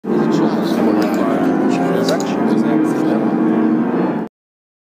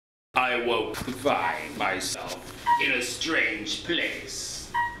to find myself in a strange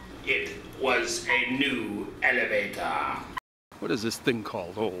place. It was a new elevator. What is this thing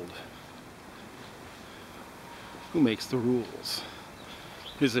called old? Who makes the rules?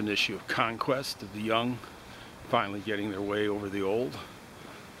 Is it an issue of conquest of the young finally getting their way over the old?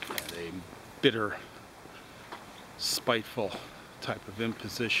 And a bitter, spiteful type of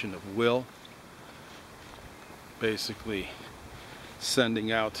imposition of will, basically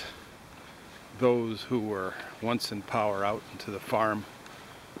sending out those who were once in power out into the farm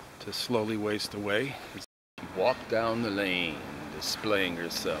to slowly waste away. She walked down the lane, displaying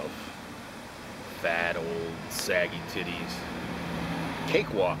herself. Fat, old, saggy titties.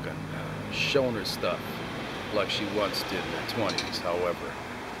 Cakewalking, showing her stuff like she once did in her 20s. However,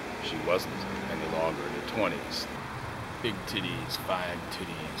 she wasn't any longer in her 20s. Big titties, fine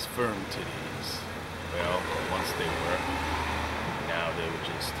titties, firm titties. Well, once they were. Now they were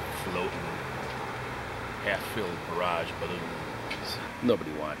just floating, half-filled barrage balloons.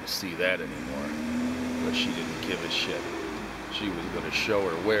 Nobody wanted to see that anymore, but she didn't give a shit. She was going to show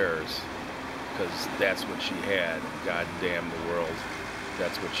her wares, because that's what she had. God damn the world,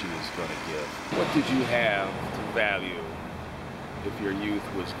 that's what she was going to give. What did you have to value if your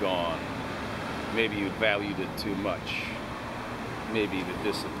youth was gone? Maybe you valued it too much. Maybe the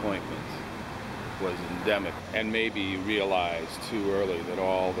disappointment was endemic, and maybe you realized too early that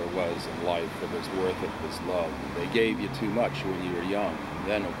all there was in life that was worth it was love. They gave you too much when you were young, and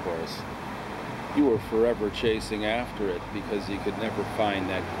then of course you were forever chasing after it because you could never find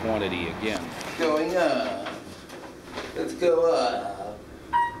that quantity again. Going up. Let's go up.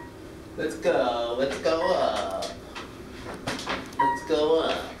 Let's go up. Let's go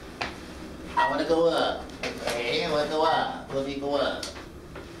up. I want to go up. Okay, I want to go up. Let me go up.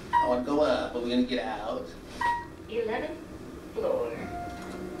 I want to go up, but we're going to get out. 11th floor.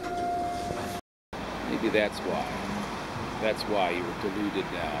 Maybe that's why. That's why you were deluded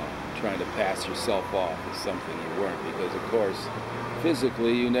now, trying to pass yourself off as something you weren't, because of course,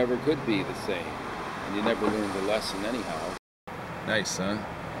 physically you never could be the same, and you never learned the lesson anyhow. Nice, huh?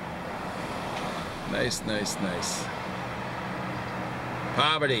 Nice, nice, nice.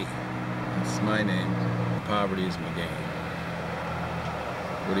 Poverty. That's my name. Poverty is my game.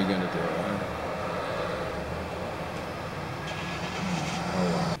 What are you gonna do, huh? Oh,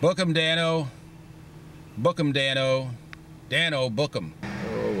 well. Book 'em, Dano. Book 'em, Dano. Dano, book 'em.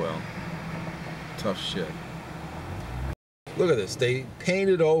 Oh, well. Tough shit. Look at this. They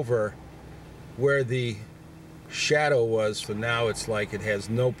painted over where the shadow was, so now it's like it has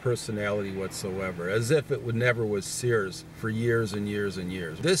no personality whatsoever, as if it never was Sears for years and years and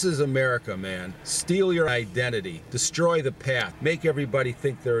years. This is America, man. Steal your identity, destroy the past, make everybody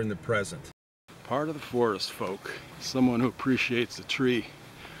think they're in the present. Part of the forest folk, someone who appreciates the tree,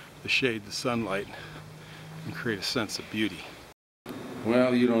 the shade, the sunlight, and create a sense of beauty.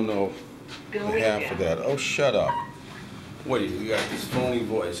 Well, you don't know half of that. Oh, shut up. What do you got this phony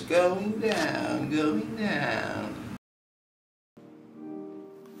voice? Going down, going down.